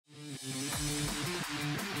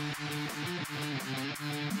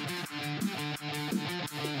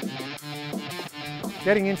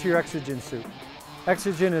Getting into your Exogen suit.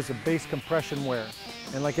 Exogen is a base compression wear.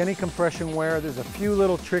 And like any compression wear, there's a few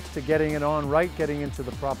little tricks to getting it on right, getting into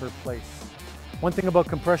the proper place. One thing about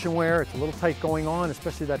compression wear, it's a little tight going on,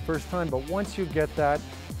 especially that first time, but once you get that,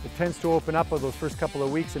 it tends to open up over those first couple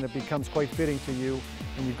of weeks and it becomes quite fitting to you,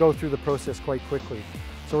 and you go through the process quite quickly.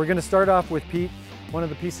 So we're going to start off with Pete. One of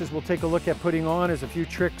the pieces we'll take a look at putting on is a few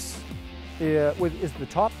tricks is the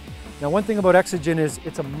top. Now one thing about Exogen is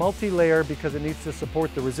it's a multi-layer because it needs to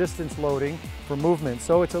support the resistance loading for movement.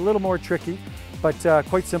 So it's a little more tricky, but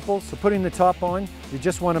quite simple. So putting the top on, you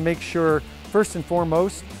just want to make sure first and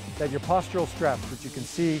foremost that your postural straps, which you can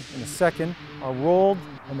see in a second, are rolled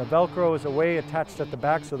and the Velcro is away attached at the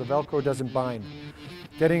back so the Velcro doesn't bind.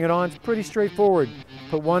 Getting it on is pretty straightforward.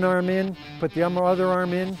 Put one arm in, put the other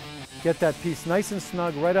arm in, get that piece nice and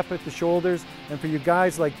snug right up at the shoulders. And for you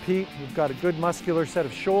guys like Pete, who've got a good muscular set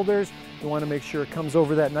of shoulders, you want to make sure it comes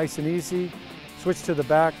over that nice and easy. Switch to the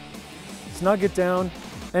back, snug it down.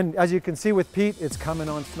 And as you can see with Pete, it's coming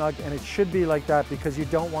on snug, and it should be like that because you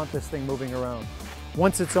don't want this thing moving around.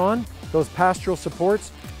 Once it's on, those postural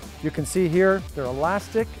supports, you can see here, they're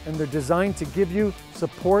elastic and they're designed to give you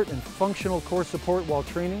support and functional core support while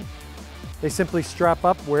training. They simply strap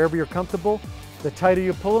up wherever you're comfortable. The tighter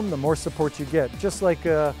you pull them, the more support you get. Just like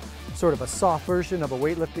a sort of a soft version of a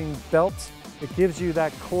weightlifting belt, it gives you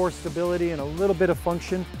that core stability and a little bit of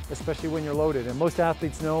function, especially when you're loaded. And most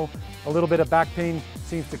athletes know a little bit of back pain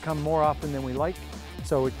seems to come more often than we like.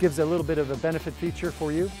 So it gives a little bit of a benefit feature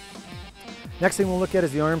for you. Next thing we'll look at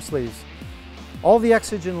is the arm sleeves. All the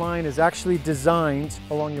Exogen line is actually designed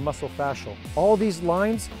along your muscle fascial. All these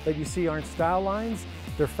lines that you see aren't style lines,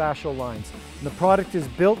 they're fascial lines. And the product is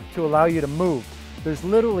built to allow you to move. There's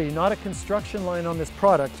literally not a construction line on this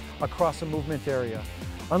product across a movement area.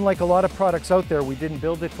 Unlike a lot of products out there, we didn't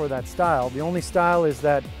build it for that style. The only style is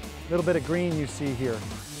that little bit of green you see here.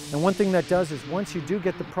 And one thing that does is once you do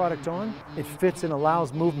get the product on, it fits and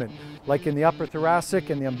allows movement. Like in the upper thoracic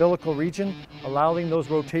and the umbilical region, allowing those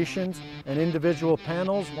rotations and individual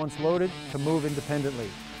panels, once loaded, to move independently.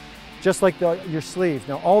 Just like your sleeves.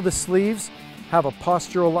 Now all the sleeves have a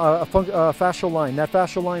postural, fascial line. That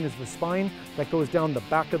fascial line is the spine that goes down the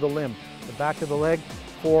back of the limb, the back of the leg,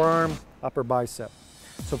 forearm, upper bicep.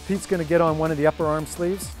 So Pete's going to get on one of the upper arm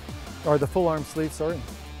sleeves, or the full arm sleeve, sorry.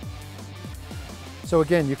 So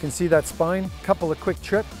again, you can see that spine. Couple of quick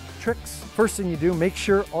tricks. First thing you do, make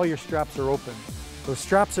sure all your straps are open. Those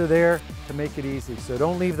straps are there to make it easy, so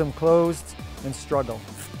don't leave them closed and struggle.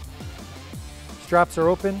 Straps are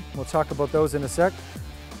open. We'll talk about those in a sec.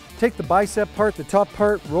 Take the bicep part, the top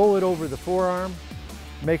part, roll it over the forearm.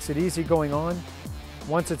 Makes it easy going on.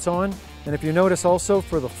 Once it's on, and if you notice also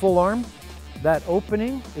for the full arm, that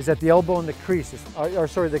opening is at the elbow and the crease, or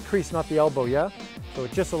sorry, the crease, not the elbow, yeah? So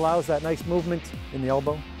it just allows that nice movement in the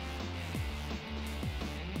elbow.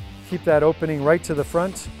 Keep that opening right to the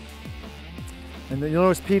front. And then you'll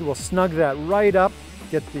notice Pete will snug that right up,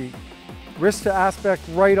 get the wrist to aspect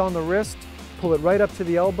right on the wrist, pull it right up to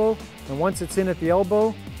the elbow, and once it's in at the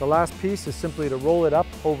elbow, the last piece is simply to roll it up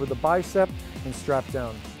over the bicep and strap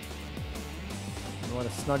down. You want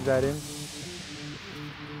to snug that in.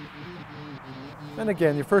 And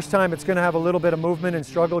again, your first time it's going to have a little bit of movement and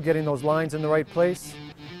struggle getting those lines in the right place.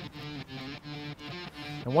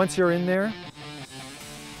 And once you're in there,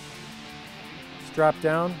 strap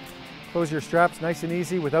down, close your straps nice and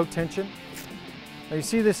easy without tension. Now you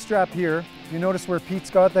see this strap here, you notice where Pete's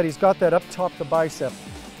got that? He's got that up top the bicep.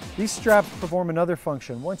 These straps perform another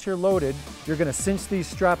function. Once you're loaded, you're going to cinch these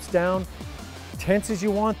straps down, tense as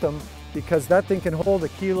you want them, because that thing can hold 1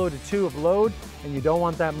 to 2 kilos of load and you don't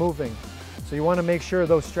want that moving. So you want to make sure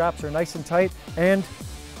those straps are nice and tight and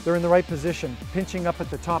they're in the right position, pinching up at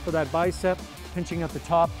the top of that bicep, pinching at the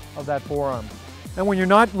top of that forearm. And when you're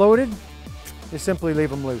not loaded, you simply leave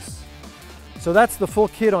them loose. So that's the full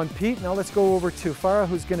kit on Pete. Now let's go over to Farah,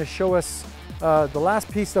 who's going to show us the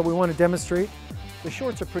last piece that we want to demonstrate. The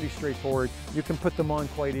shorts are pretty straightforward. You can put them on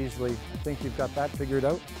quite easily. I think you've got that figured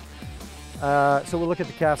out. So we'll look at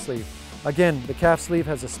the calf sleeve. Again, the calf sleeve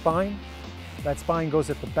has a spine. That spine goes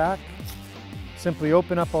at the back. Simply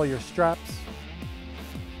open up all your straps.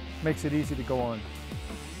 Makes it easy to go on.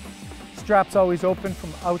 Straps always open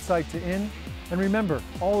from outside to in. And remember,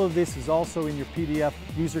 all of this is also in your PDF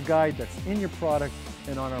user guide that's in your product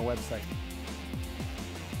and on our website.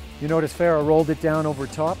 You notice Farah rolled it down over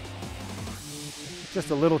top. Just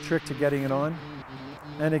a little trick to getting it on.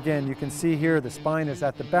 And again, you can see here the spine is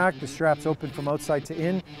at the back, the strap's open from outside to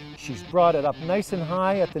in. She's brought it up nice and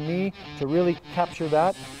high at the knee to really capture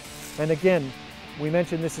that. And again, we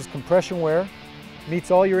mentioned this is compression wear,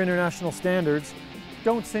 meets all your international standards,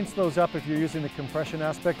 Don't cinch those up if you're using the compression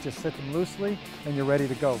aspect, just sit them loosely and you're ready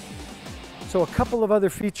to go. So a couple of other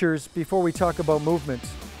features before we talk about movement.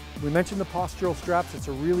 We mentioned the postural straps. It's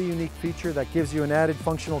a really unique feature that gives you an added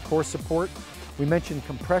functional core support. We mentioned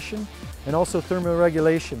compression and also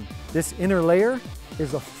thermoregulation. This inner layer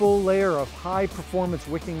is a full layer of high performance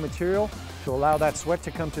wicking material to allow that sweat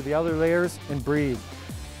to come to the other layers and breathe.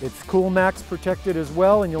 It's Cool Max protected as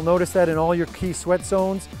well, and you'll notice that in all your key sweat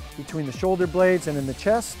zones between the shoulder blades and in the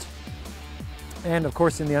chest, and of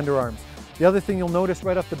course in the underarms. The other thing you'll notice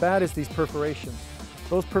right off the bat is these perforations.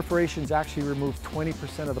 Those perforations actually remove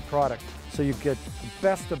 20% of the product, so you get the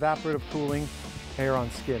best evaporative cooling air on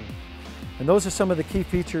skin. And those are some of the key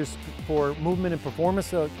features for movement and performance.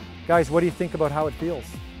 So, guys, what do you think about how it feels?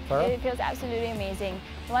 Clara? It feels absolutely amazing.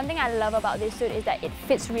 One thing I love about this suit is that it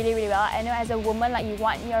fits really, really well. I know as a woman, like, you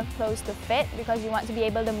want your clothes to fit because you want to be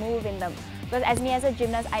able to move in them. Because as me as a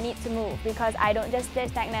gymnast, I need to move because I don't just stay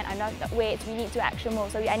stagnant. I'm not weights. We need to actually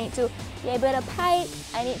move. So I need to be able to pike.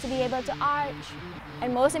 I need to be able to arch.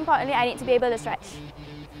 And most importantly, I need to be able to stretch.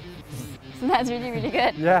 So that's really, really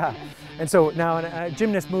good. Yeah. And so now a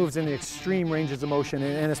gymnast moves in the extreme ranges of motion,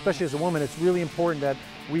 and especially as a woman, it's really important that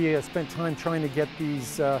we spend time trying to get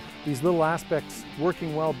these little aspects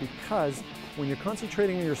working well, because when you're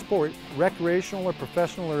concentrating on your sport, recreational or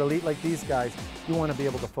professional or elite like these guys, you want to be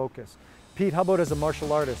able to focus. Pete, how about as a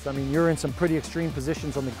martial artist? I mean, you're in some pretty extreme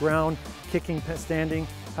positions on the ground, kicking, standing.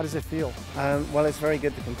 How does it feel? Well, it's very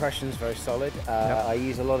good. The compression is very solid. Yep. I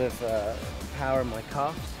use a lot of power in my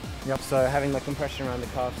calves. Yep. So having the compression around the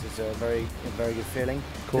calves is a very good feeling.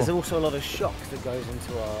 Cool. There's also a lot of shock that goes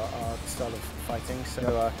into our style of fighting. So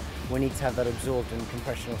Yep. we need to have that absorbed, and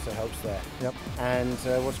compression also helps there. Yep. And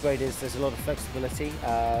what's great is there's a lot of flexibility,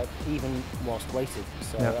 even whilst weighted.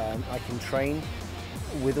 So Yep. I can train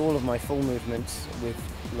with all of my full movements with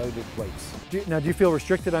loaded weights. Now, do you feel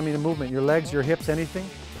restricted? I mean, in movement, your legs, your hips, anything?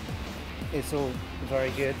 It's all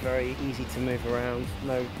very good, very easy to move around,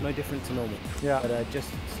 no different to normal. Yeah. But just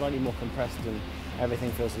slightly more compressed, and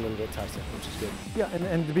everything feels a little bit tighter, which is good.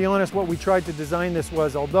 Yeah, and to be honest, what we tried to design this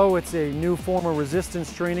was, although it's a new form of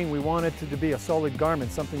resistance training, we wanted it to be a solid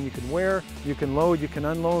garment, something you can wear, you can load, you can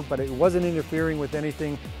unload, but it wasn't interfering with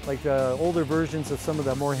anything like the older versions of some of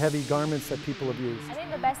the more heavy garments that people have used. I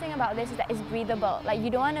think the best thing about this is that it's breathable. Like,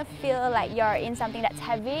 you don't want to feel like you're in something that's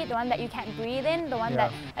heavy, the one that you can't breathe in, the one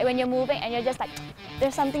that, like, when you're moving and you're just like,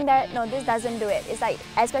 there's something there. No, this doesn't do it. It's like,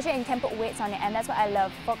 especially, you can put weights on it, and that's what I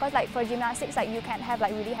love. Because like for gymnastics, like, you can't have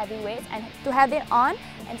like really heavy weights, and to have it on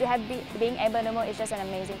and to have being able to move is just an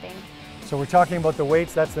amazing thing. So we're talking about the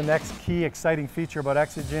weights. That's the next key exciting feature about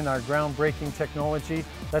Exogen, our groundbreaking technology.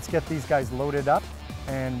 Let's get these guys loaded up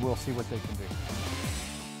and we'll see what they can do.